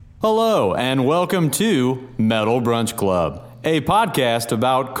Hello, and welcome to Metal Brunch Club, a podcast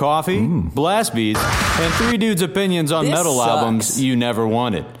about coffee, blast beats, and three dudes' opinions on metal albums you never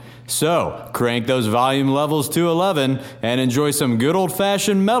wanted. So, crank those volume levels to 11 and enjoy some good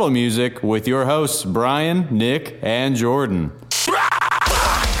old-fashioned metal music with your hosts Brian, Nick, and Jordan.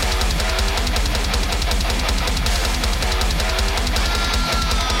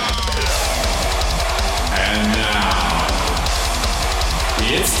 And now,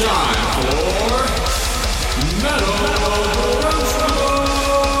 it's time for Metal Brunch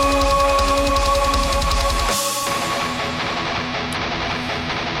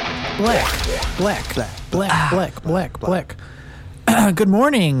Black. Good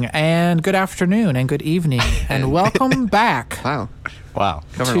morning and good afternoon and good evening and welcome back. Wow.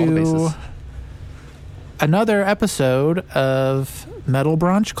 Covering all the bases. Another episode of Metal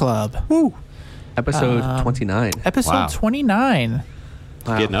Brunch Club. Woo. Episode 29. Episode Wow. 29.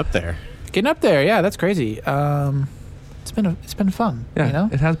 Wow. Getting up there. Getting up there, yeah, that's crazy. It's been fun. Yeah, you know?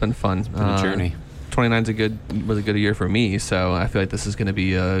 it has been fun. Been a journey. 29's was a good year for me, so I feel like this is going to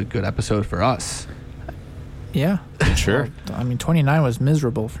be a good episode for us. Yeah. Sure. Well, I mean, 29 was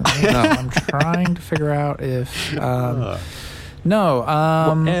miserable for me. No. I'm trying to figure out if anyway.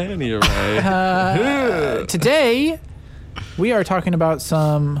 Today, we are talking about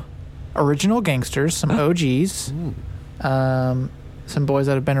some original gangsters, some OGs, some boys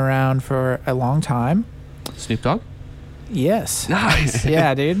that have been around for a long time. Snoop Dogg? Yes. Nice.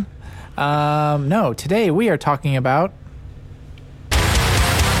 Yeah, dude. No, today we are talking about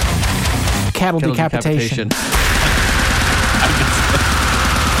cattle decapitation.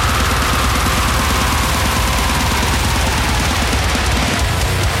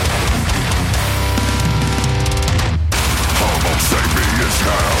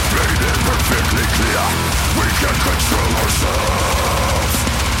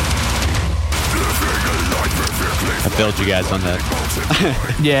 I failed you guys on that.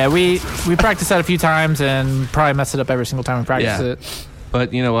 Yeah, we practiced that a few times and probably messed it up every single time we practiced Yeah. it.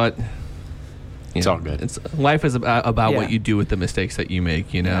 But you know what? It's all good. Life is about Yeah. what you do with the mistakes that you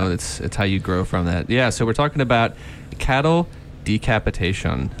make, you know? Yeah. It's how you grow from that. Yeah, so we're talking about cattle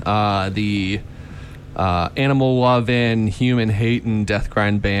decapitation. The animal-loving, human-hating death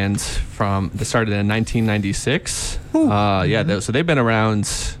grind bands that started in 1996. So they've been around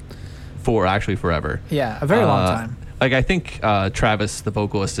for actually forever. Yeah, a very long time. Like, I think Travis, the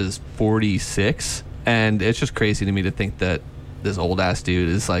vocalist, is 46, and it's just crazy to me to think that this old-ass dude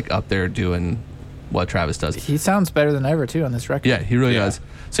is, like, up there doing what Travis does. He sounds better than ever, too, on this record. Yeah, he really does.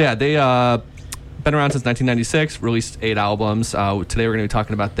 So, yeah, they been around since 1996, released 8 albums. Today we're going to be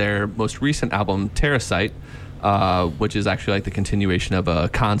talking about their most recent album, Terrasite, which is actually, like, the continuation of a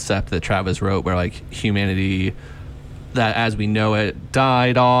concept that Travis wrote where, like, humanity that as we know it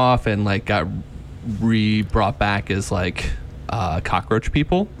died off and, like, got brought back as, like, cockroach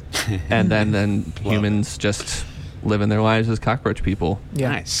people. And then humans just living their lives as cockroach people. Yeah.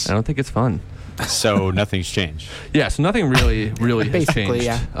 Nice. I don't think it's fun. So nothing's changed. Yeah, so nothing really has Basically,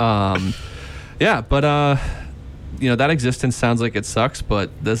 changed. But that existence sounds like it sucks,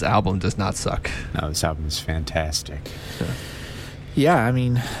 but this album does not suck. No, this album is fantastic. Yeah, I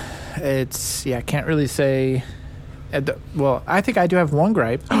mean, I can't really say. Well, I think I do have one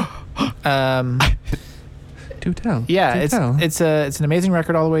gripe. Do tell. Yeah, Do tell. it's an amazing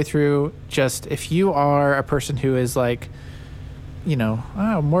record all the way through. Just if you are a person who is like, you know,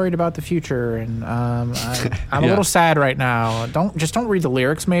 I'm worried about the future and I'm a little sad right now. Don't read the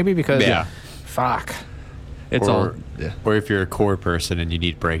lyrics maybe because fuck. It's or if you're a core person and you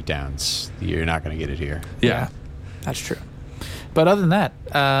need breakdowns, you're not going to get it here. Yeah, that's true. But other than that,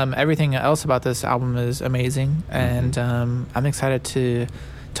 everything else about this album is amazing, and I'm excited to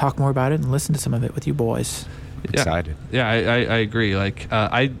talk more about it and listen to some of it with you boys. Excited. Yeah, I agree. Like,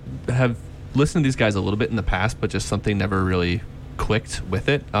 I have listened to these guys a little bit in the past, but just something never really clicked with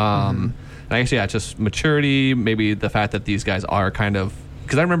it. And actually, just maturity, maybe the fact that these guys are kind of,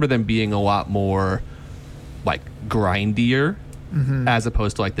 because I remember them being a lot more like grindier as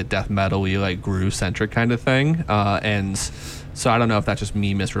opposed to like the death metal-y, like groove centric kind of thing. And so I don't know if that's just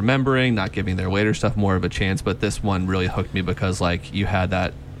me misremembering, not giving their later stuff more of a chance, but this one really hooked me because like you had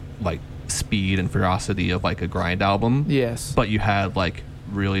that like speed and ferocity of like a grind album. Yes. But you had like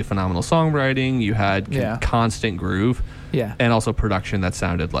really phenomenal songwriting, you had constant groove. Yeah. And also production that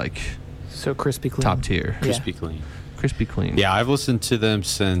sounded like so crispy clean. top tier. Crispy clean. Crispy clean. Yeah, I've listened to them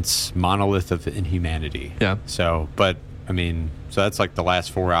since Monolith of Inhumanity. Yeah. So, but I mean, so that's like the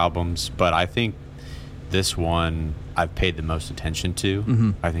last 4 albums, but I think this one I've paid the most attention to.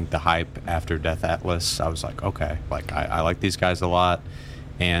 Mm-hmm. I think the hype after Death Atlas, I was like, okay, like I like these guys a lot.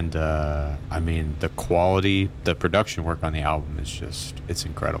 And I mean, the quality, the production work on the album is it's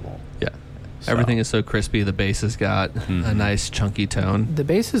incredible. Yeah. So. Everything is so crispy. The bass has got a nice chunky tone. The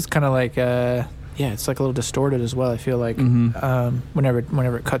bass is kind of like, it's like a little distorted as well, I feel like,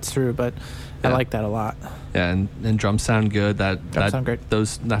 whenever it cuts through, but I like that a lot. Yeah, and drums sound good. Drums sound great.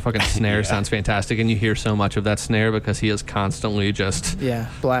 That fucking snare sounds fantastic, and you hear so much of that snare because he is constantly just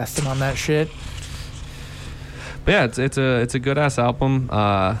blasting on that shit. But yeah, it's a good ass album.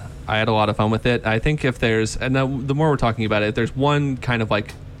 I had a lot of fun with it. I think if there's, and the more we're talking about it, if there's one kind of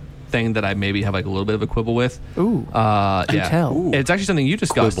like thing that I maybe have like a little bit of a quibble with. Ooh. Tell. Ooh. It's actually something you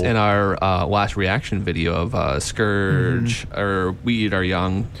discussed in our last reaction video of Scourge, or We Eat Our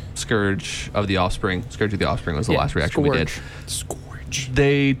Young, Scourge of the Offspring. Scourge of the Offspring was the last reaction we did. Scourge.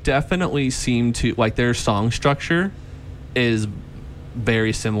 They definitely seem to, like, their song structure is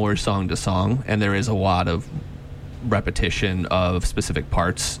very similar song to song, and there is a lot of repetition of specific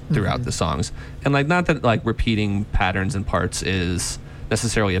parts throughout the songs. And like, not that like repeating patterns and parts is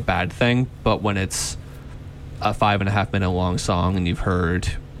necessarily a bad thing, but when it's a 5.5 minute long song and you've heard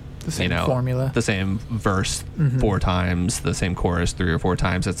the same formula, the same verse 4 times, the same chorus 3 or 4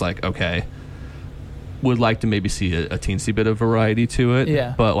 times, it's like, okay, would like to maybe see a teensy bit of variety to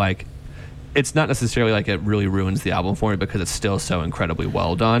it. But like, it's not necessarily like it really ruins the album for me because it's still so incredibly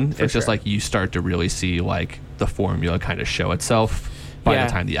well done. It's just like you start to really see like the formula kind of show itself by the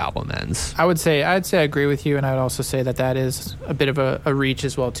time the album ends. I'd say I agree with you, and I would also say that is a bit of a reach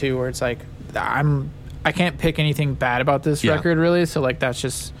as well too, where it's like I can't pick anything bad about this record really, so like that's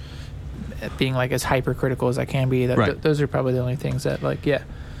just being like as hypercritical as I can be. Those are probably the only things that like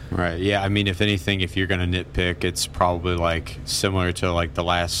Right. Yeah. I mean, if anything, if you're gonna nitpick, it's probably like similar to like the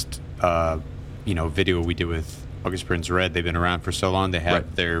last video we did with August Burns Red. They've been around for so long. They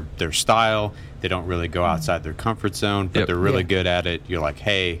have their style. They don't really go outside their comfort zone, but they're really good at it. You're like,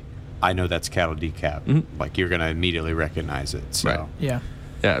 hey, I know that's Cattle Decap. Like, you're going to immediately recognize it. So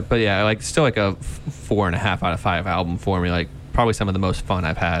but like still like a 4.5 out of 5 album for me. Like probably some of the most fun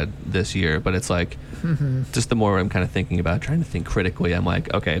I've had this year. But it's like just the more I'm kind of thinking about, trying to think critically, I'm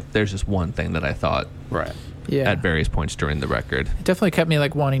like, okay, there's just one thing that I thought at various points during the record. It definitely kept me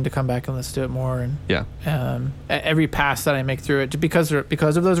like wanting to come back and listen to it more. And every pass that I make through it, because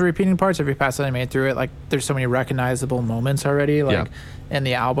of those repeating parts, every pass that I made through it, like there's so many recognizable moments already. Like in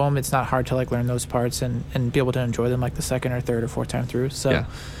the album, it's not hard to like learn those parts and be able to enjoy them like the second or third or fourth time through. So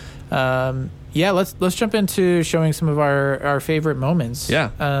let's jump into showing some of our favorite moments.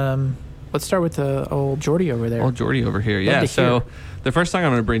 Let's start with the old Jordy over there. Old Jordy over here. So the first song I'm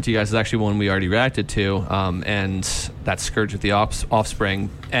going to bring to you guys is actually one we already reacted to, and that's Scourge of the Offspring.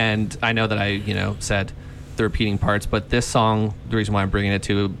 And I know that I, said the repeating parts, but this song, the reason why I'm bringing it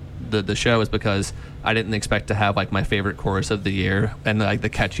to the show is because I didn't expect to have like my favorite chorus of the year and like the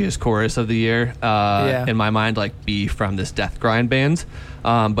catchiest chorus of the year in my mind, like be from this Death Grind band.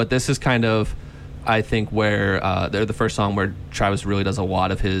 But this is kind of, I think, where they're the first song where Travis really does a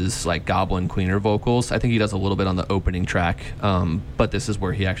lot of his like Goblin Queener vocals. I think he does a little bit on the opening track, but this is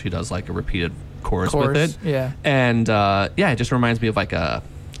where he actually does like a repeated chorus with it. And it just reminds me of like at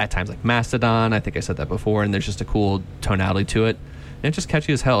times like Mastodon. I think I said that before, and there's just a cool tonality to it. And it's just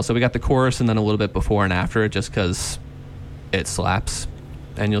catchy as hell. So we got the chorus and then a little bit before and after it, just because it slaps,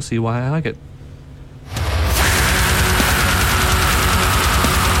 and you'll see why I like it.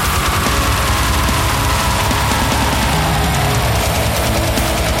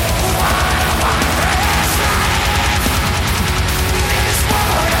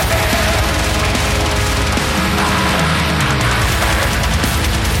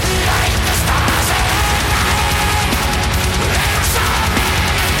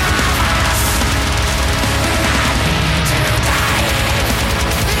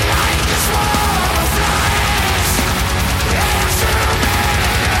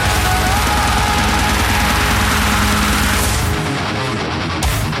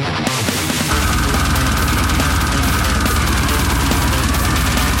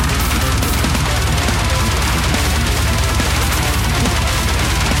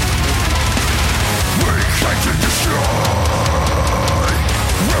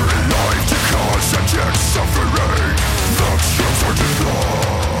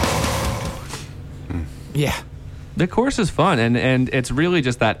 The chorus is fun, and it's really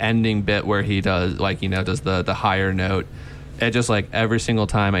just that ending bit where he does does the higher note. It just like every single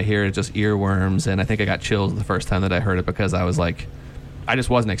time I hear it, just earworms, and I think I got chills the first time that I heard it because I was like, I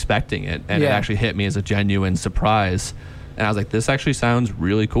just wasn't expecting it, and it actually hit me as a genuine surprise. And I was like, this actually sounds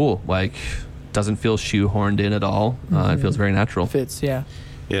really cool. Like, doesn't feel shoehorned in at all. It feels very natural. Fits, Yeah,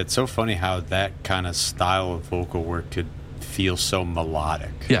 it's so funny how that kind of style of vocal work could feel so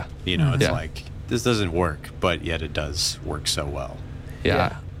melodic. Yeah. You know, it's Yeah. like, this doesn't work, but yet it does work so well.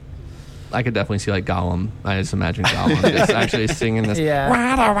 Yeah. I could definitely see like Gollum. I just imagine Gollum just actually singing this. Yeah.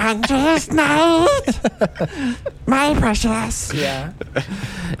 What a wondrous night, my precious. Yeah.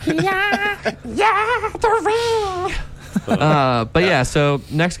 The ring. But yeah, so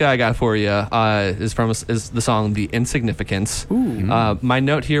next guy I got for you is the song "The Insignificance." My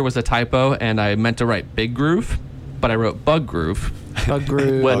note here was a typo, and I meant to write "big groove," but I wrote "bug groove." Bug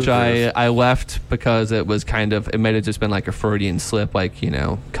groove. Which I left because it was it might have just been like a Freudian slip, like, you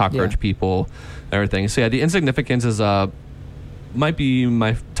know, cockroach people, everything. So yeah, The Insignificance is might be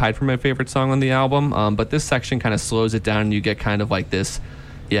tied for my favorite song on the album. But this section kind of slows it down, and you get kind of like this,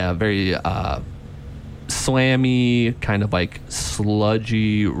 very slammy, kind of like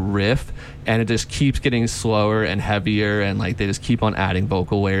sludgy riff, and it just keeps getting slower and heavier, and like they just keep on adding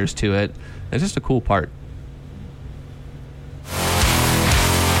vocal layers to it. It's just a cool part.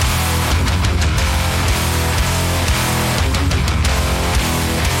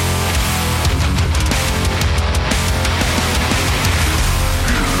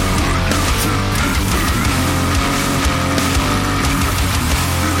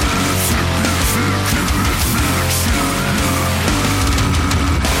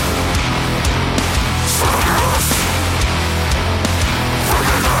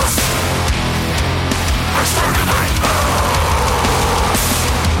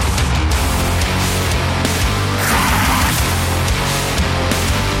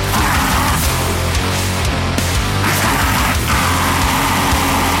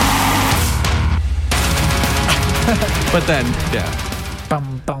 But then,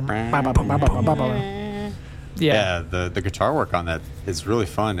 Bum, bum, ba, ba, ba, ba, ba, ba, ba. Yeah, the guitar work on that is really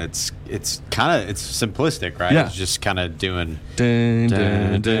fun. It's simplistic, right? Yeah. It's just kind of doing dun, dun,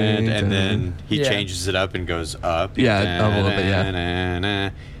 dun, dun, and then he Yeah. changes it up and goes up. Yeah, a little bit,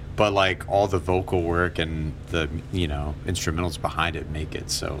 yeah. But like all the vocal work and the instrumentals behind it make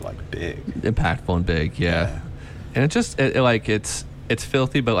it so like big. impactful and big, yeah. And it just it's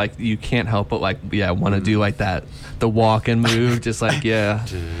filthy, but like you can't help but like want to do like that, the walk and move, just like Dun,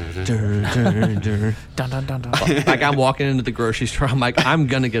 dun, dun, dun. like I'm walking into the grocery store, I'm like, I'm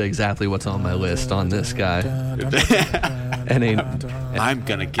gonna get exactly what's on my list on this guy, and I'm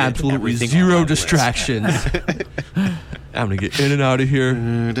gonna get absolutely everything on zero that list. distractions. I'm gonna get in and out of here.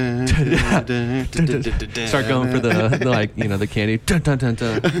 Start going for the like, the candy. Dun, dun, dun,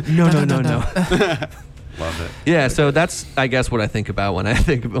 dun. No. Love it. Yeah, so that's, I guess, what I think about when I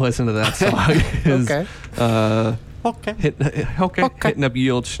listen to that song. Is, hitting up ye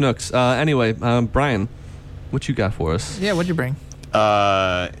old schnooks. Anyway, Brian, what you got for us? Yeah, what'd you bring?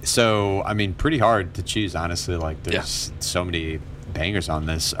 So I mean, pretty hard to choose, honestly. Like, there's so many bangers on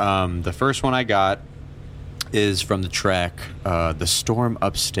this. The first one I got is from the track "The Storm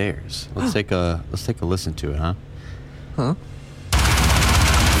Upstairs." Let's take a listen to it, huh? Huh?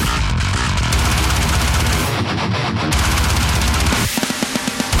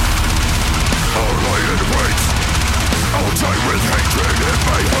 Outside with hatred in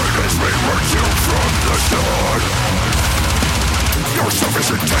my heart as we hurt you from the start. Your selfish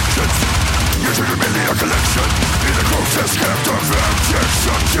intentions, using a media collection in the grossest gift of abject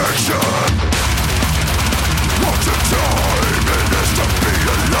subjection. What's the time it is to be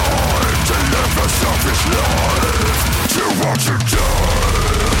alive, to live a selfish life, to watch you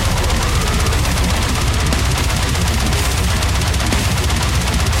die.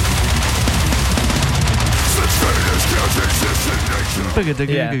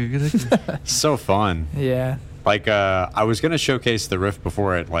 So fun. Yeah. Like, I was gonna showcase the riff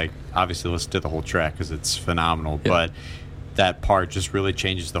before it. Like, obviously, listen to the whole track because it's phenomenal. Yep. But that part just really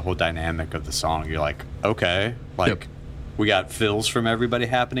changes the whole dynamic of the song. You're like, okay, like we got fills from everybody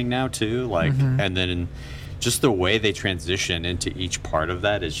happening now too. Like, and then just the way they transition into each part of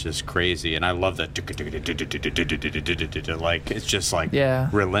that is just crazy. And I love that. Like, it's just like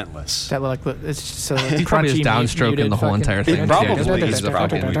relentless. That like it's just so He probably is crunchy, downstroking muted the whole fucking- entire thing. It probably too, 'cause is he's a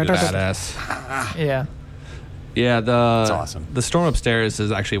fucking badass. Yeah. Yeah, That's awesome. The Storm Upstairs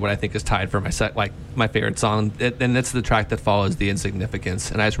is actually what I think is tied for my favorite song, and it's the track that follows The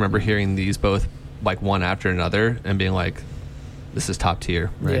Insignificance. And I just remember hearing these both like one after another and being like, "This is top tier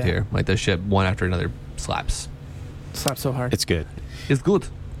right here." Like this shit, one after another slaps. Slap so hard. It's good. It's good.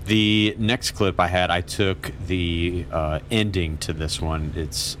 The next clip I had, I took the ending to this one.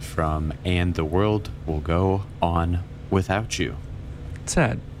 It's from "And the World Will Go On Without You."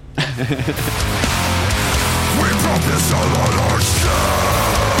 Sad. We brought this all on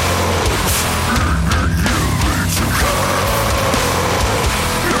ourselves. You need to come.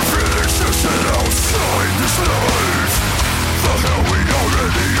 Your feelings just sit outside this life. hell we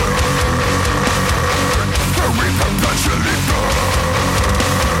already earned, and we perpetually burn.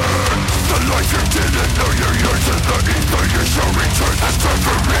 The life you didn't know you yearned in the ether, you shall return. This time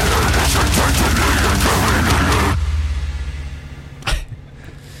for real, it's your turn to lead and going alone.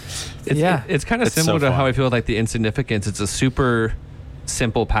 It's kind of It's similar so to how fun. I feel with like the Insignificance. It's a super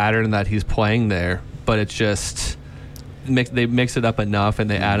simple pattern that he's playing there, but it's just they mix it up enough and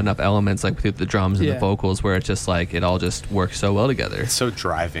they add enough elements like with the drums and the vocals where it's just like it all just works so well together. It's so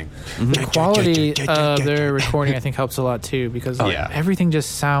driving. The quality of their recording, I think, helps a lot too because everything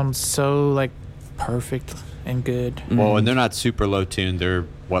just sounds so like perfect and good. Well, and they're not super low tuned. They're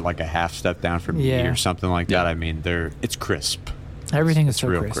like a half step down from E or something like that. I mean, it's crisp. Everything is It's so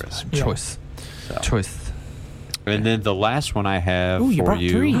real crisp. crisp. Choice. And then the last one I have you for brought you,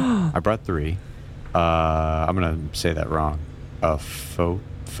 3. I brought 3. I'm gonna say that wrong.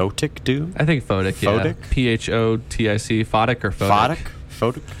 Photic Doom. I think Photic. Photic? Yeah. Photic. Photic or Photic?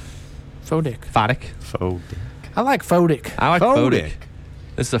 Photic. Photic. Photic. Photic. I like Photic. I like Photic. Photic.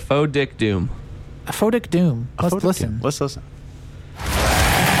 This is a Faux Dick Doom. A Photic Doom. Let's listen. Let's listen.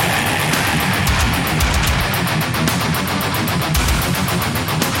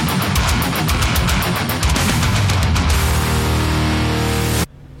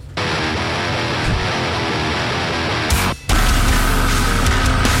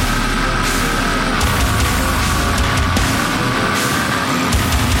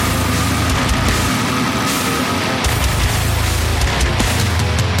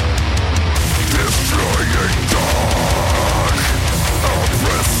 Destroying dawn,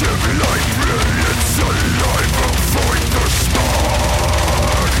 oppressive like brilliance, alive, avoid the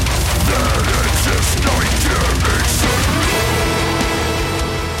smog. That it's just dynamics.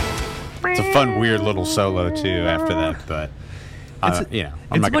 It's a fun, weird little solo too. After that, but I'm It's not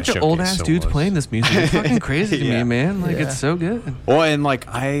a gonna bunch of showcase old ass dudes solos. playing this music. It's fucking crazy to me, Yeah. man. Like it's so good. Well, and like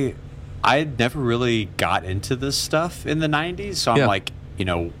I never really got into this stuff in the '90s, so I'm Yeah. like,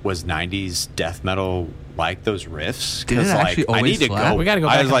 was '90s death metal like those riffs? Did it like actually I always need to slap? go. We gotta go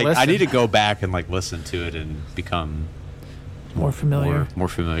I back was and like, I need to listen. go back and like listen to it and become More familiar. more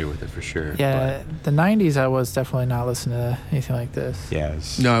familiar with it for sure. Yeah, the 90s, I was definitely not listening to anything like this. But, yeah.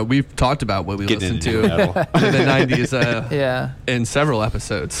 It's No, we've talked about what we getting listened into to metal. in the 90s Yeah. in several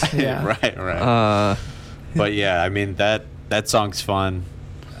episodes. Yeah. right. But yeah, I mean that song's fun.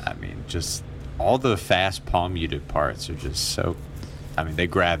 I mean, just all the fast palm muted parts are just so. I mean, they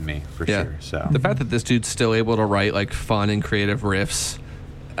grab me for sure. So The fact that this dude's still able to write like fun and creative riffs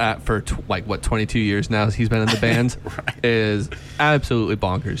for 22 years now he's been in the band is absolutely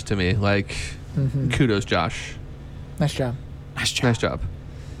bonkers to me. Like, kudos, Josh. Nice job. Nice job.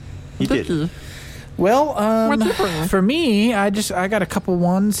 he did. Well, for me, I got a couple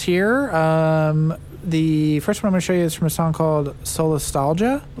ones here. The first one I'm going to show you is from a song called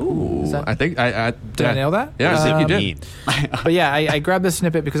Solastalgia. Ooh, Is that- I think I Did I nail that? Yeah, I think you did. Mean. But yeah, I grabbed this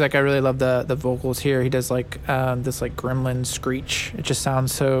snippet because like I really love the vocals here. He does like this like gremlin screech. It just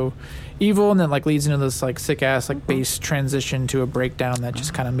sounds so evil, and then like leads into this like sick ass like bass transition to a breakdown that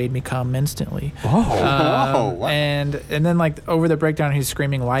just kind of made me come instantly. Wow. And then like over the breakdown, he's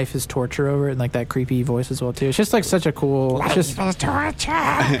screaming "Life is torture" over it, and like that creepy voice as well too. It's just like such a cool. It's just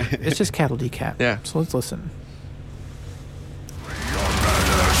it's just cattle decap. Yeah. So let's listen.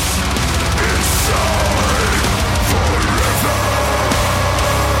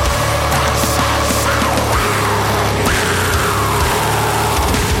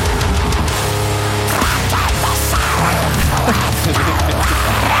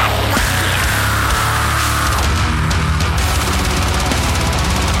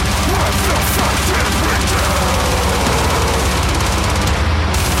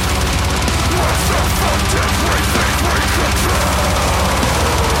 What's the fuck did we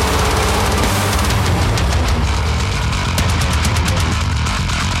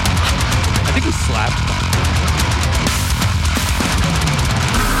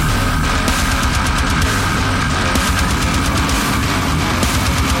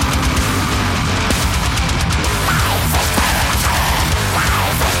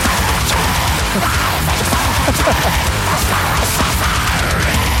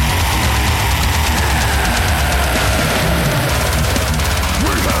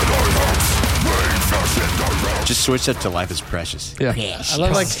Just switch up to Life is Precious. Yeah. I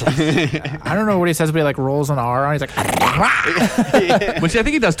love I don't know what he says, but he like rolls an R on. He's like, Which I think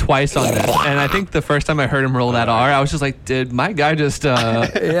he does twice on this. And I think the first time I heard him roll that R, I was just like, did my guy just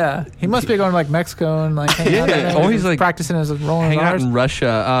yeah. He must be going to like Mexico and like hanging out there. Or he's like practicing his rolling hanging out R's. in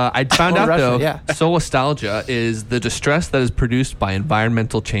Russia. I found out Russia, though, yeah. solastalgia is the distress that is produced by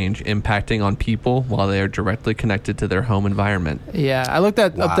environmental change impacting on people while they are directly connected to their home environment. Yeah, I looked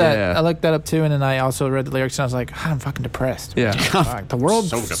that up. Yeah. I looked that up too, and then I also read the lyrics, and I was like, I'm fucking depressed. Yeah. Fuck, the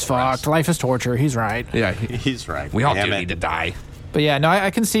world's So depressed. fucked. Life is torture. He's right. Yeah. He's right. We all Damn do it. need to die. But yeah, no, I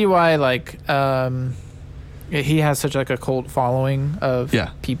can see why like he has such like a cult following of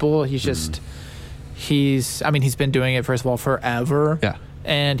people. He's just he's been doing it first of all forever. Yeah.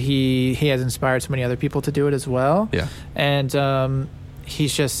 And he has inspired so many other people to do it as well. Yeah. And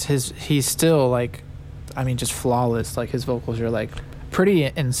he's still like, just flawless. Like his vocals are like pretty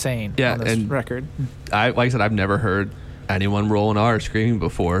insane on this record. Like I said, I've never heard anyone roll an R screaming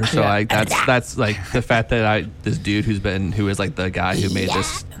before. So that's like the fact that this dude who is like the guy who made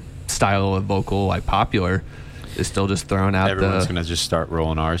this style of vocal like popular is still just throwing out. Everyone's gonna just start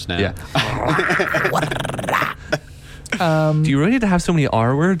rolling R's now. Yeah. Do you really need to have so many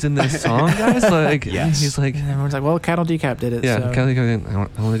R words in this song, guys? Like, Yes. He's like, And everyone's like, well, Cattle Decap did it. yeah, so.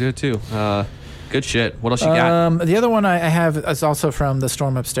 I want to do it too. Good shit. What else you got? The other one I have is also from The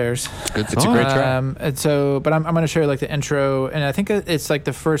Storm Upstairs. Good song. It's a great track. And so, but I'm going to show you like the intro, and I think it's like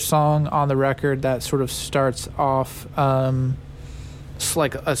the first song on the record that sort of starts off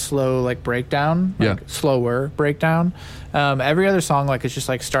like a slow like breakdown, like slower breakdown. Every other song like it's just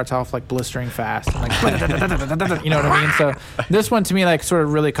like starts off like blistering fast, and, like you know what I mean. So this one to me like sort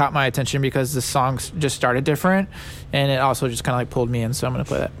of really caught my attention because the song just started different, and it also just kind of like pulled me in. So I'm going to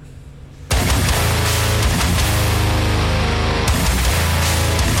play that.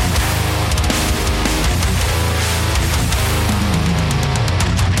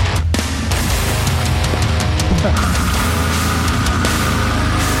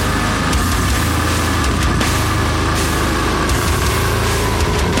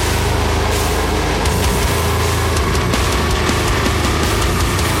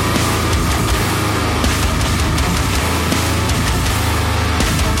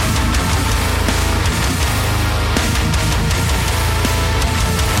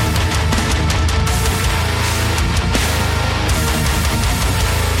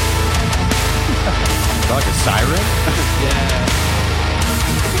 Like a siren?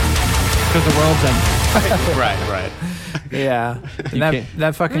 Because the world's ending. Right. Yeah, and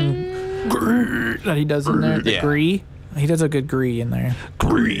that fucking that he does in there, the gree. He does a good gree in there.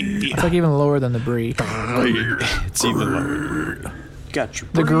 Gree. It's like even lower than the brie. It's even lower. Got your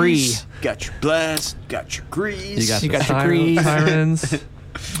The gree. Got your blast. Got your grease. You got your the grease. sirens.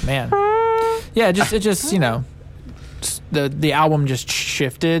 Man, yeah, it just the album just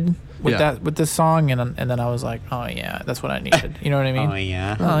shifted with this song, and then I was like, oh yeah, that's what I needed. You know what I mean? Oh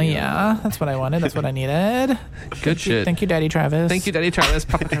yeah. Oh yeah, that's what I wanted. That's what I needed. Good shit. Thank you, Daddy Travis. Thank you, Daddy Travis.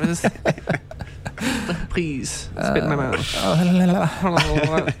 Papa Travis. Please spit in my mouth.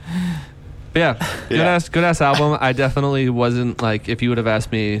 But yeah, good ass album. I definitely wasn't like, if you would have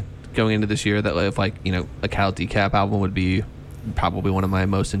asked me going into this year that if like, you know, a Cal Decap album would be probably one of my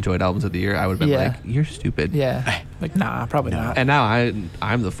most enjoyed albums of the year, I would have been like, you're stupid. Yeah, like nah, probably not. And now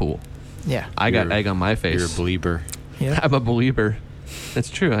I'm the fool. Yeah, I got egg on my face. You're a believer. yeah. I'm a believer. That's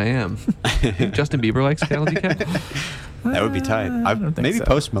true. I am. Justin Bieber likes Cal Decap. That would be tight. don't think Maybe so.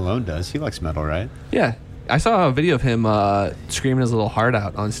 Post Malone does. He likes metal, right? Yeah. I saw a video of him screaming his little heart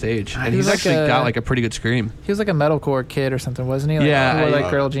out on stage, and he's like actually a- got like a pretty good scream. He was like a metalcore kid or something, wasn't he? Like, Yeah, he wore I-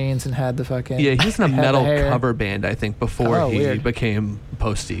 like girl jeans and had the fucking. Yeah, he's in a had the metal hair. cover band, I think, before Oh, he weird. became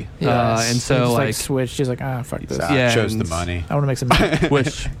Posty. Yeah, And he so just, like, switched. He's like, fuck this. Yeah, Chose the and- money. I want to make some money.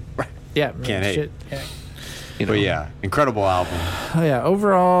 which Yeah, Can't hate. shit. Yeah. you know, But yeah, incredible album. Oh yeah,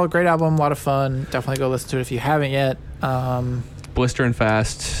 overall great album, a lot of fun. Definitely go listen to it if you haven't yet. blistering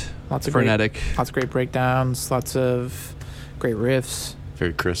fast, Lots of frenetic. lots of great breakdowns, lots of great riffs.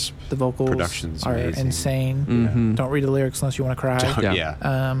 Very crisp. The vocals Production's are amazing. insane. Mhm. Don't read the lyrics unless you want to cry. Yeah.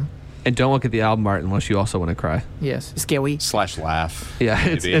 Yeah. And don't look at the album art unless you also want to cry. Yes, scary. Slash laugh. Yeah,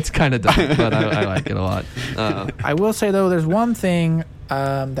 maybe. it's kind of dumb, but I like it a lot. I will say though, there's one thing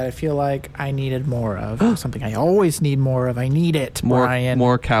that I feel like I needed more of. Something I always need more of. I need it, Brian.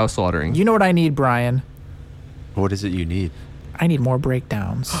 More cow slaughtering. You know what I need, Brian? What is it you need? I need more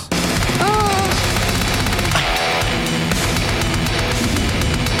breakdowns.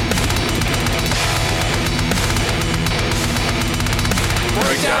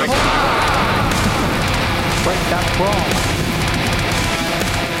 Breakdown brawl.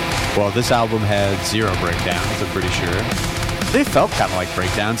 Well, this album had 0 breakdowns, I'm pretty sure. They felt kind of like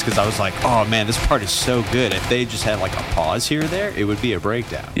breakdowns because I was like, oh man, this part is so good. If they just had like a pause here or there, it would be a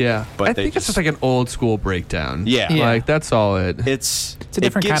breakdown. Yeah. But I think it's just like an old school breakdown. Yeah. Like, that's all it. It's a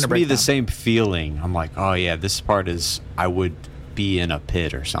different kind of It gives me the breakdown. same feeling. I'm like, oh yeah, this part is, I would be in a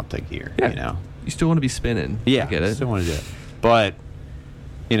pit or something here, Yeah. you know? You still want to be spinning. Yeah, I get it. still want to do it. But,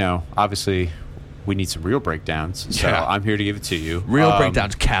 you know, obviously, we need some real breakdowns, so Yeah. I'm here to give it to you. Real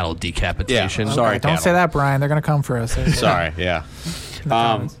breakdowns, cattle decapitation. Yeah. Sorry, Don't cattle. say that, Brian. They're gonna come for us. Sorry, yeah. In the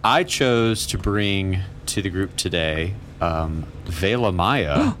comments. I chose to bring to the group today Vela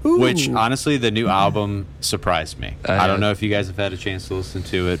Maya, which honestly, the new album surprised me. I don't know if you guys have had a chance to listen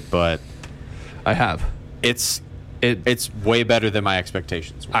to it, but I have. it's way better than my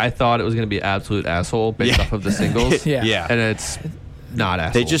expectations were. I thought it was going to be absolute asshole based Yeah. off of the singles. Yeah. And it's not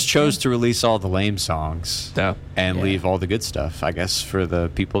asshole. They just chose to release all the lame songs Yeah. and Yeah. leave all the good stuff, I guess, for the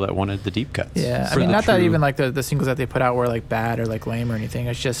people that wanted the deep cuts. Yeah, I For mean, the not that true- even like the singles that they put out were like bad or like lame or anything.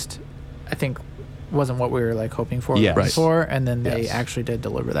 It's just, I think, wasn't what we were like hoping for Yes. Right. before, and then they Yes. actually did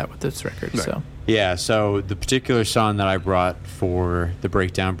deliver that with this record. Right. So Yeah, so the particular song that I brought for the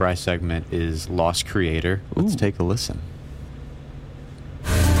Breakdown Bry segment is Lost Creator. Let's take a listen.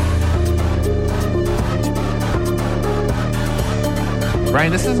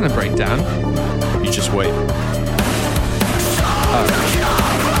 Brian, this isn't a breakdown. You just wait.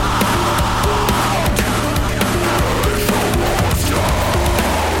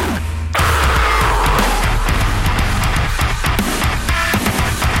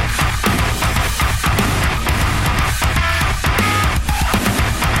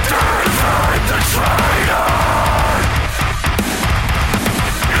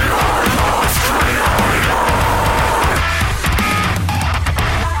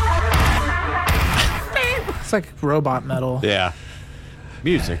 it's like robot metal Yeah.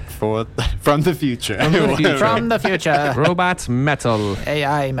 Music from the future. from the future. Robots metal.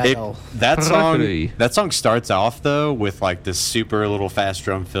 AI metal. That Periphery. song starts off though with like this super little fast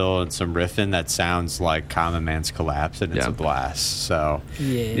drum fill and some riffing that sounds like Common Man's Collapse, and it's Yeah. a blast. So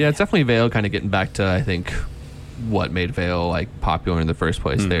Yeah, it's definitely Veil kind of getting back to, I think, what made Veil like popular in the first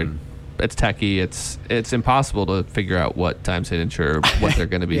place. It's techie. It's impossible to figure out what time signature, what they're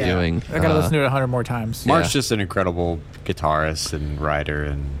going to be Yeah. doing. I gotta listen to it 100 more times. Yeah. Mark's just an incredible guitarist and writer,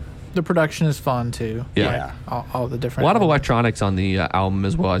 and The production is fun too. Yeah. Like, all the different. A lot of electronics on the album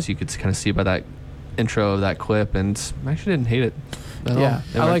as well, as you could kind of see by that intro of that clip, and I actually didn't hate it at all. Yeah,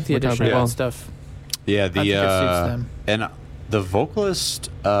 It I worked- like the worked out addition pretty of well. that stuff. yeah, think it suits them. and the vocalist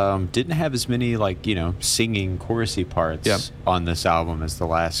didn't have as many like singing chorusy parts Yeah. on this album as the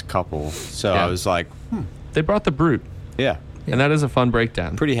last couple. So Yeah. I was like, They brought the brute, yeah, and that is a fun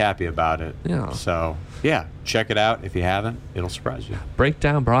breakdown. pretty happy about it. Yeah. So yeah, check it out if you haven't. It'll surprise you.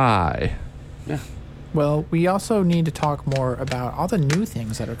 Breakdown Bry. Well, we also need to talk more about all the new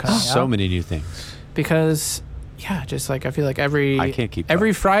things that are coming out. So many new things. Because yeah, just like I feel like I can't keep every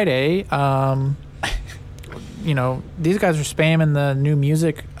up. Friday, these guys are spamming the new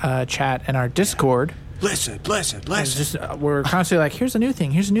music chat in our Discord. Listen. It's just we're constantly like, here's a new thing,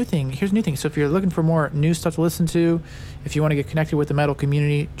 here's a new thing, here's a new thing. So if you're looking for more new stuff to listen to, if you want to get connected with the metal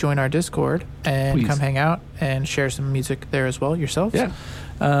community, join our Discord and Please. come hang out and share some music there as well yourselves. Yeah.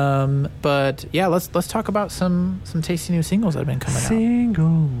 But yeah, let's talk about some tasty new singles that have been coming out.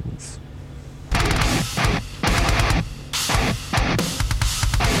 Singles.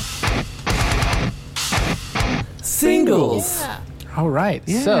 Singles. All right.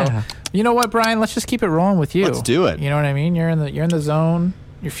 Yeah. So, you know what, Brian? Let's just keep it rolling with you. Let's do it. You know what I mean? You're in the zone.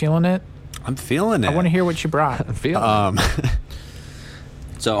 You're feeling it. I'm feeling it. I want to hear what you brought. I'm feeling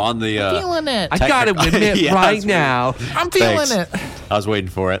So on the feeling it. I gotta admit Yeah, right that's now, I'm feeling Thanks. it. I was waiting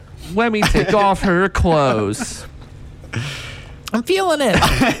for it. let me take off her clothes. I'm feeling it.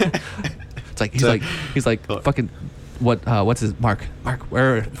 It's like he's like fucking what's his Mark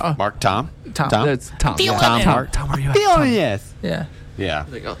where Mark Tom. that's Tom Feeling Tom it. Tom where are you at? Feeling Tom. it, yes. Yeah. Yeah.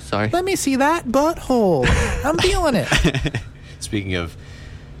 Like, oh, sorry. Let me see that butthole. I'm feeling it. Speaking of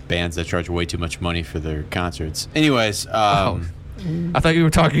bands that charge way too much money for their concerts. Anyways, I thought you were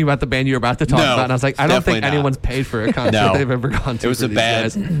talking about the band you were about to talk No, about, and I was like, I don't think definitely not. anyone's paid for a concert No. they've ever gone to. it was for a these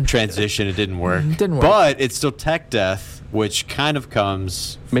bad guys. transition. It didn't work. Didn't work. But it's still tech death, which kind of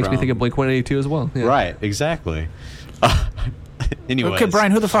comes Makes me from- think of Blink-182 as well. Yeah. Right, exactly. Anyways. Okay,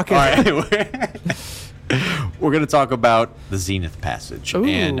 Brian, who the fuck is All it? right, we're going to talk about the Zenith Passage Ooh.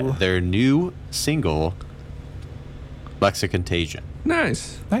 and their new single, Lexicontagion.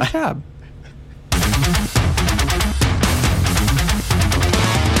 Nice. Nice job.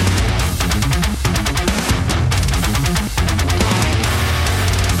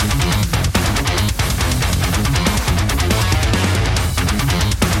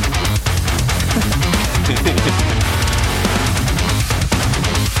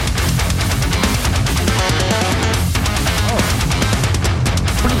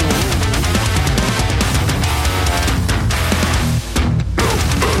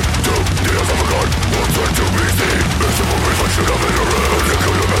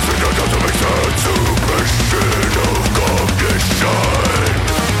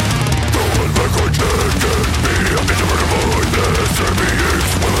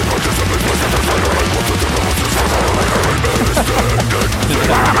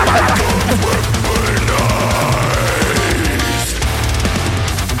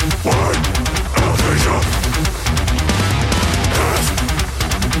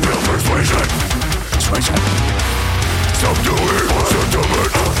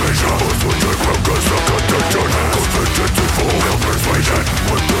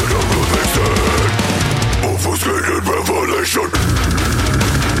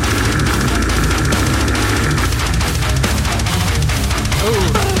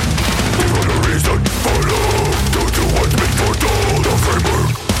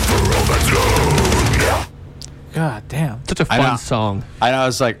 Such a fun song. I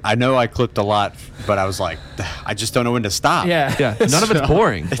was like, I know I clipped a lot, but I was like, I just don't know when to stop. Yeah. Yeah, none of it's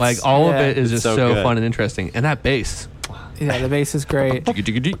boring. Like all of it is just so good. fun and interesting. And that bass. Yeah, the bass is great.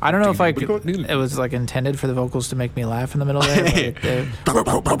 I don't know if it was like intended for the vocals to make me laugh in the middle there.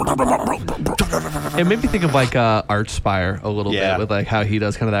 It made me think of like Archspire a little bit with like how he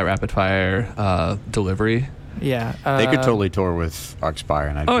does kind of that rapid fire delivery. Yeah, they could totally tour with Archspire,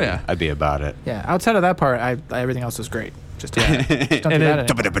 and I'd be about it. Yeah, outside of that part, everything else was great. Just don't do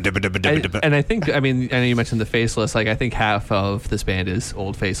that. And I think, I mean, I know you mentioned the Faceless. Like, I think half of this band is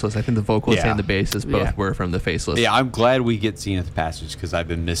old Faceless. I think the vocalist and the bassist both were from the Faceless. Yeah, I'm glad we get Zenith Passage because I've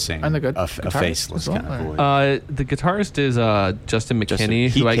been missing a Faceless kind of voice. The guitarist is Justin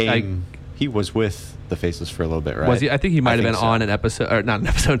McKinney. He was with the Faceless for a little bit, right? Was he? I think he might have been on an episode, or not an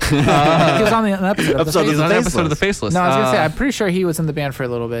episode. He was on an episode of He was on an episode of the Faceless. No, I was going to say, I'm pretty sure he was in the band for a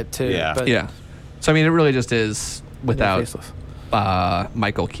little bit, too. Yeah. But yeah. So, I mean, it really just is without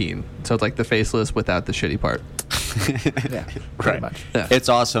Michael Keane. So it's like the Faceless without the shitty part. Yeah, pretty much. Yeah. It's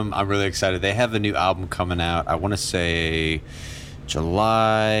awesome. I'm really excited. They have a new album coming out. I want to say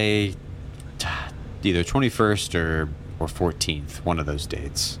July either 21st or 14th, one of those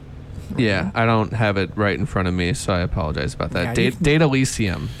dates. Yeah, I don't have it right in front of me, so I apologize about that. Data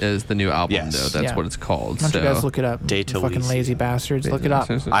Elysium is the new album, though. That's what it's called. Why don't you guys look it up? Data fucking lazy bastards. Look it up.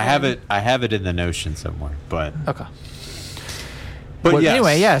 I have it in the Notion somewhere, but okay. But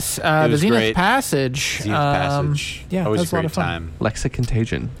anyway, yes, the Zenith great. Passage. Yeah, always that's a a lot great of fun. time.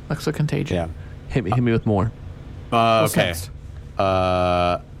 Lexicontagion. Lexicontagion. Yeah. Hit me with more. Okay. Next?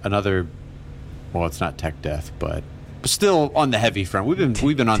 Another. Well, it's not Tech Death, but still on the heavy front. We've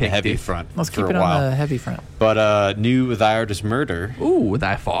been on the heavy front Let's for keep it a while. on the heavy front. But new Thy Art Is Murder. Ooh,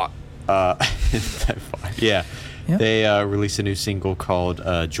 Thy Fought. Yeah. They released a new single called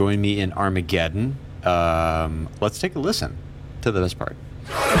Join Me in Armageddon. Let's take a listen to the best part.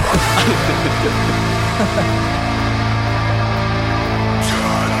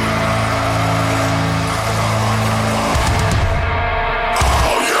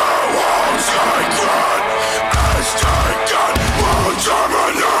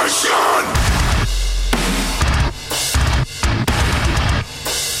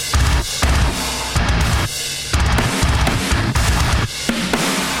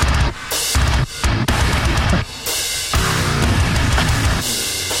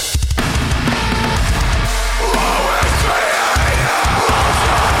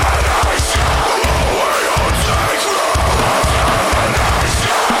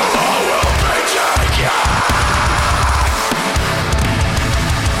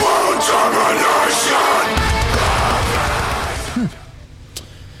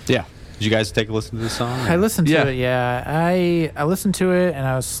 Yeah. Did you guys take a listen to this song? I listened to it, yeah. I listened to it, and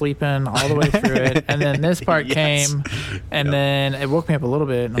I was sleeping all the way through it. And then this part came, and then it woke me up a little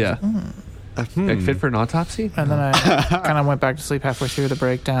bit. And I was like, Like fit for an autopsy? And then I kind of went back to sleep halfway through the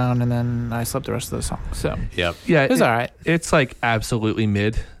breakdown, and then I slept the rest of the song. So Yep. Yeah, it was all right. It's like absolutely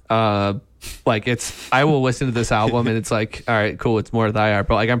mid. Like I will listen to this album and it's like, all right, cool, it's more Thy Art,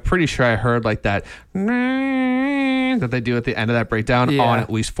 but like I'm pretty sure I heard like that that they do at the end of that breakdown on at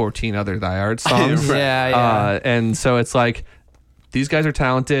least 14 other Thy Art songs. Yeah. And so it's like these guys are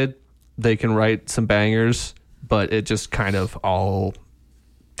talented, they can write some bangers, but it just kind of all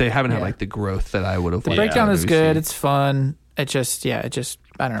they haven't had like the growth that I would have. The breakdown is good. It's fun. It just I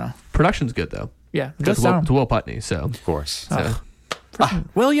don't know. Production's good though. Yeah, it's Will Putney, so of course. So.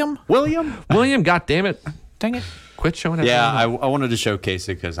 William, God damn it! Dang it! Quit showing it. Yeah, I wanted to showcase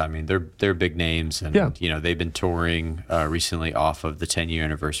it because I mean they're big names, and you know they've been touring recently off of the 10-year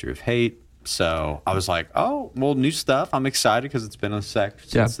anniversary of Hate. So I was like, oh well, new stuff. I'm excited because it's been a sec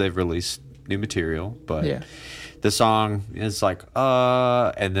since they've released new material. But the song is like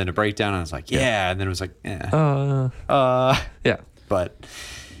and then a breakdown. And I was like, and then it was like, but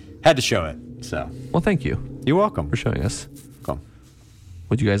had to show it. So well, thank you. You're welcome for showing us. Welcome.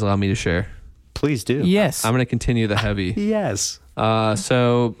 Would you guys allow me to share? Please do. Yes. I'm going to continue the heavy. Yes.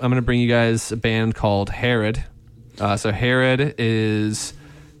 So I'm going to bring you guys a band called Herod. So Herod is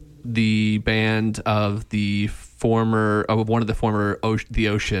the band of one of the former The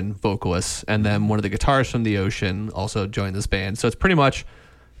Ocean vocalists, and then one of the guitarists from The Ocean also joined this band. So it's pretty much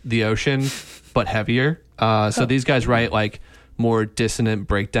The Ocean, but heavier. So these guys write like more dissonant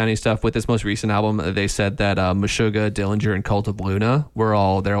breakdowny stuff. With this most recent album, they said that Meshuggah, Dillinger, and Cult of Luna were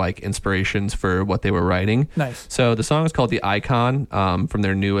all their like inspirations for what they were writing. Nice. So the song is called The Icon from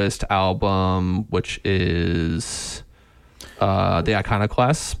their newest album, which is The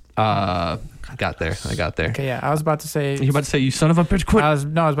Iconoclast. I got there. Okay, yeah. I was about to say. You about to say, you son of a bitch, quit. I was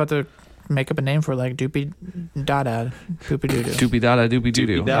about to make up a name for it, like Doopy Dada, Doopy Doo Doo. Doopy Dada Doopy Doo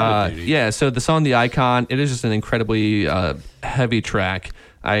Doo. Yeah, so the song The Icon, it is just an incredibly heavy track.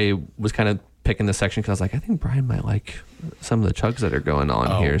 I was kind of picking this section because I was like, I think Brian might like some of the chugs that are going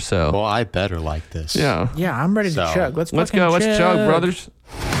on here. So, well, I better like this. Yeah, I'm ready to chug. Let's go. Let's chug, brothers.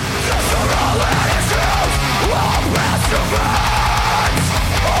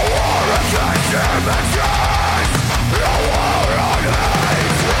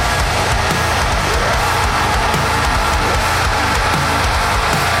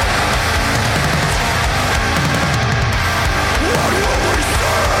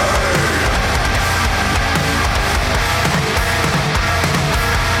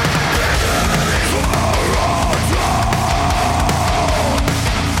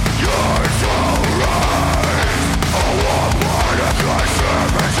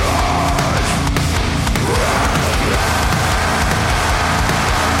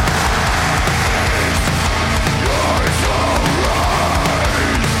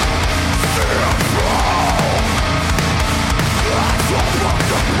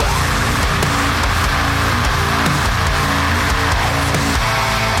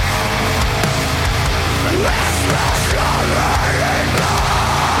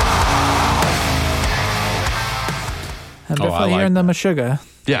 I'm definitely hearing the Meshuggah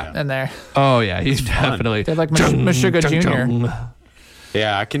in there. Oh yeah, he's definitely. They're like Meshuggah Jr.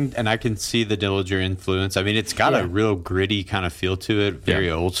 Yeah, I can see the Dillinger influence. I mean, it's got a real gritty kind of feel to it, very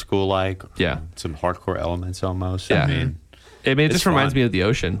old school like. Yeah, some hardcore elements almost. Yeah, I mean, it just reminds me of The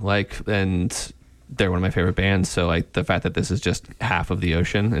Ocean, like, and they're one of my favorite bands. So like the fact that this is just half of The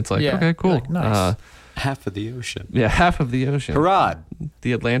Ocean, it's like okay, cool, like, nice. Half of the ocean. Yeah, half of the ocean. Harad,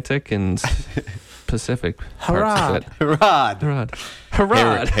 the Atlantic and Pacific. Harad.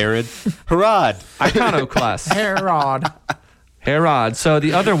 Herod. Harad. Iconoclast. Herod. So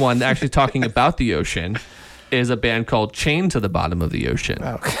the other one, actually talking about the ocean, is a band called Chained to the Bottom of the Ocean.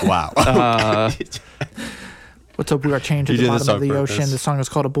 Okay. Wow. What's up? We are chained to the bottom of the ocean. The song is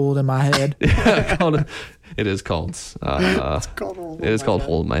called "A Bullet in My Head." It is called. It is called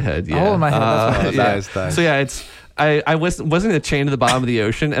 "Hole in My Head." Yeah. Hole in My Head. That's nice. So yeah, it's. I wasn't chained to the bottom of the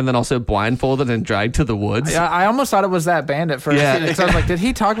ocean and then also blindfolded and dragged to the woods. Yeah, I almost thought it was that band at first. Yeah. So I was like, did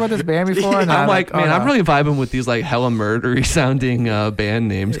he talk about this band before? And I'm like, man, I'm really vibing with these like hella murdery sounding band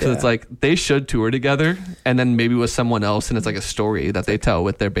names because it's like they should tour together and then maybe with someone else and it's like a story that they tell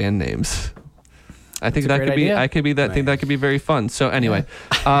with their band names. I think that could be. I could be that. Right. Think that could be very fun. So anyway,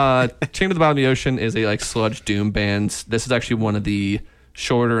 Chained to the Bottom of the Ocean is a like sludge doom band. This is actually one of the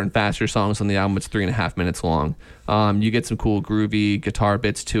shorter and faster songs on the album. It's 3.5 minutes long. You get some cool groovy guitar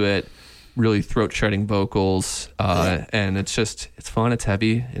bits to it, really throat shredding vocals, and it's fun. It's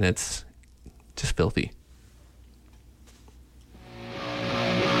heavy and it's just filthy.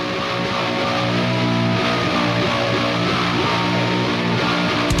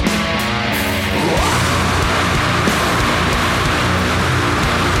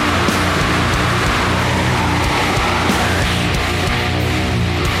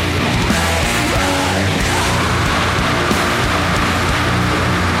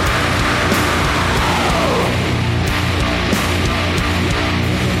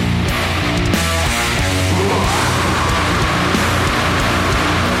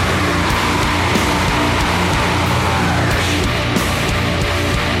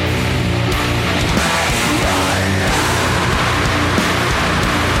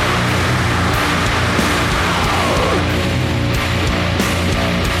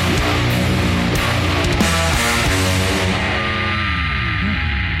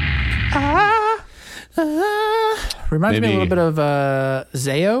 Reminds me a little bit of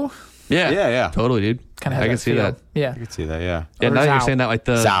Zayo. Yeah. Totally, dude. I can see that. Yeah. I can see that, yeah. Yeah, now you're saying that like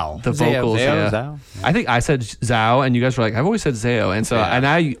the vocals. Zayo. Yeah. I think I said Zao, and you guys were like, I've always said Zayo. And so, and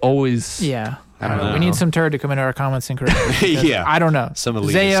I always... Yeah. I don't know. We need some turd to come into our comments and correct it. Yeah. I don't know. Some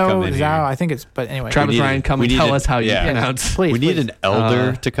elitists Zayo, come in Zao, here. I think it's... But anyway. Travis Ryan, come and tell us how you pronounce. Please. We need an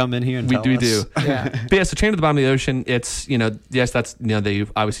elder to come in here and tell us. We do. Yeah. But yeah, so Chained to the Bottom of the Ocean, it's, yes, that's, they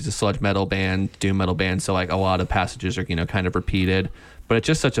obviously it's a sludge metal band, doom metal band, so like a lot of passages are, kind of repeated, but it's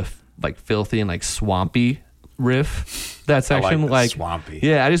just such a like filthy and like swampy riff, that section. Like swampy.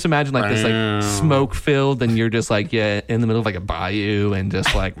 Yeah, I just imagine like this like smoke filled and you're just like, in the middle of like a bayou and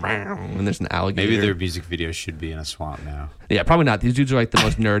just like, and there's an alligator. Maybe their music video should be in a swamp now. Yeah, probably not. These dudes are like the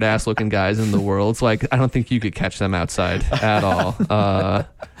most nerd ass looking guys in the world. It's like, I don't think you could catch them outside at all.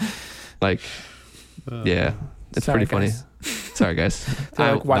 It's Sorry, pretty funny. guys. Sorry, guys.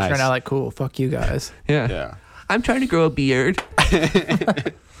 They're like watching right now like, cool, fuck you guys. Yeah. I'm trying to grow a beard.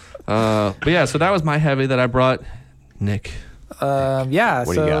 But yeah, so that was my heavy that I brought. Nick. Yeah,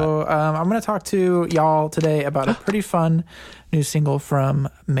 What do you so I'm going to talk to y'all today about a pretty fun new single from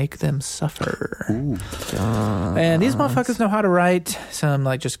Make Them Suffer. And these motherfuckers know how to write some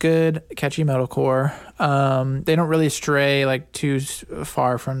like just good, catchy metalcore. They don't really stray like too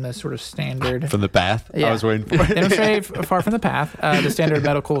far from the sort of standard. From the path? Yeah. I was waiting for They don't stray far from the path, the standard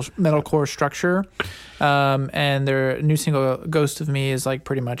metalcore structure. And their new single, Ghost of Me, is like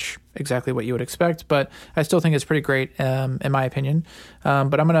pretty much exactly what you would expect, but I still think it's pretty great, in my opinion.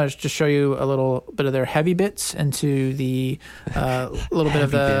 But I'm going to just show you a little bit of their heavy bits into the little bit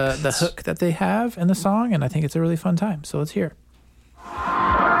of the hook that they have in the song, and I think it's a really fun time. So let's hear it.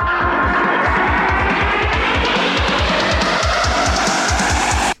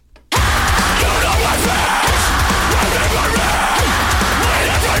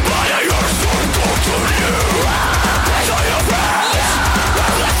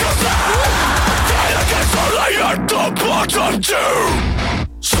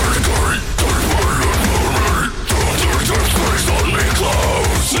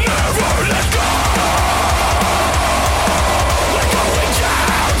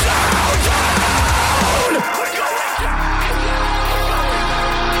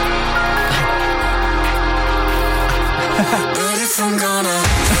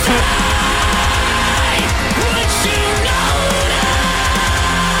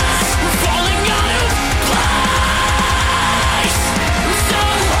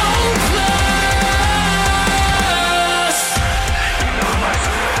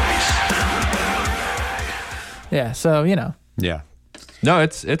 Yeah, so Yeah. No,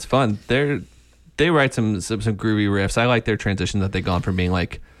 it's fun. They write some groovy riffs. I like their transition that they've gone from being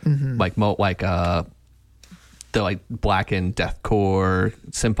like the like blackened deathcore,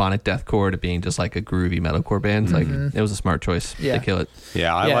 symphonic deathcore to being just like a groovy metalcore band. Like it was a smart choice. Yeah. They kill it.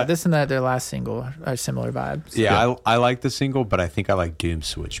 Yeah, this and that, their last single are similar vibes. Yeah, I like the single, but I think I like Doom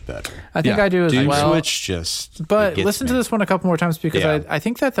Switch better. I think I do as Doom well. Switch just. But it gets listen to me. this one a couple more times because I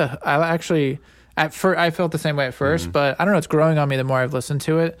think that I felt the same way at first, but I don't know. It's growing on me the more I've listened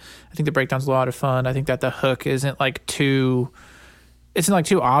to it. I think the breakdown's a lot of fun. I think that the hook isn't like too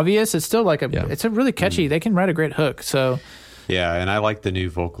obvious. It's still like it's a really catchy. They can write a great hook. So yeah, and I like the new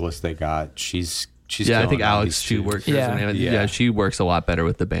vocalist they got. She's I think Alex she works. She works a lot better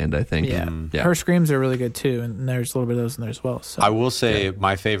with the band. I think. Yeah. Her screams are really good too, and there's a little bit of those in there as well. So I will say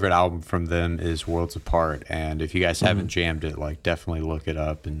my favorite album from them is Worlds Apart, and if you guys haven't jammed it, like definitely look it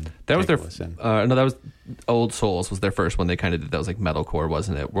up and that was take their a listen. No, that was Old Souls was their first one. They kind of did that was like metalcore,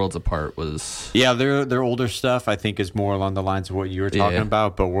 wasn't it? Worlds Apart was their older stuff I think is more along the lines of what you were talking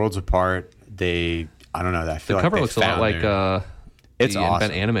about, but Worlds Apart I don't know. I feel the like cover they looks a lot like it's the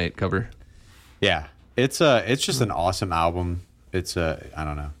awesome. Animate cover. Yeah, it's just an awesome album. I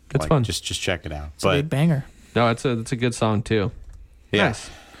don't know. It's fun. Just check it out. it's a big banger. No, it's a good song too. Yeah, Nice.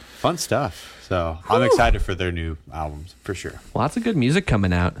 fun stuff. So I'm excited for their new albums for sure. Lots of good music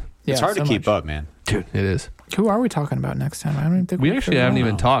coming out. Yeah, It's hard to keep up, man. Dude, it is. Who are we talking about next time? I don't even think We actually haven't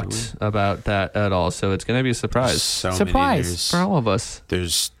even know. talked about that at all, so it's going to be a surprise Surprise. for all of us.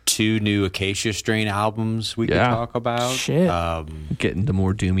 There's 2 new Acacia Strain albums we could talk about. Shit. Get into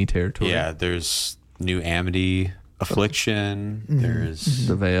more doomy territory. Yeah, there's new Amity Affliction. There's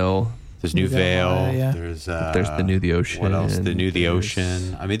The Veil. there's new Veil. yeah. There's The New The Ocean. What else? The New The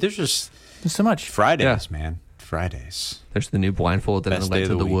Ocean. I mean, there's just There's so much. Fridays, man. Fridays. There's the new Blindfold that Best went day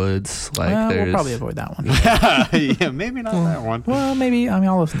to of the the week. woods. Like Well, there's we'll probably avoid that one. Yeah, maybe not that one. Well, maybe. I mean,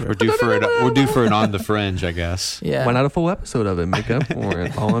 I'll listen to We're it. due for it. We're due for an On the Fringe, I guess. Yeah. Why not a full episode of it? Make up for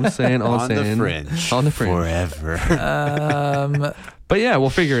it. All I'm saying. On the Fringe. On the Fringe. Forever. But yeah, we'll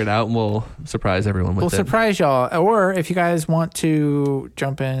figure it out and we'll surprise everyone with We'll it. surprise y'all. Or if you guys want to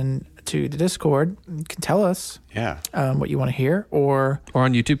jump in to the Discord, you can tell us Yeah. what you want to hear. Or Or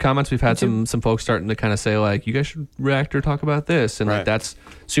on YouTube comments, we've had some folks starting to kind of say like, you guys should react or talk about this. And like, Right. that's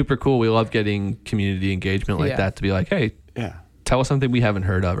super cool. We love getting community engagement like Yeah. that to be like, hey, Yeah. tell us something we haven't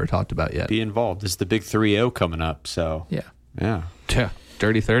heard of or talked about yet. Be involved. This is the big 3-0 coming up. So, yeah. yeah. Yeah.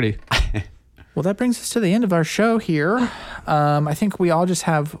 Dirty 30. Well, that brings us to the end of our show here. I think we all just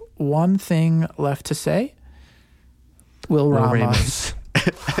have one thing left to say. Will Ramos. Ramos.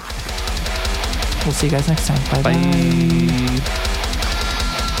 We'll see you guys next time. Bye-bye. Bye.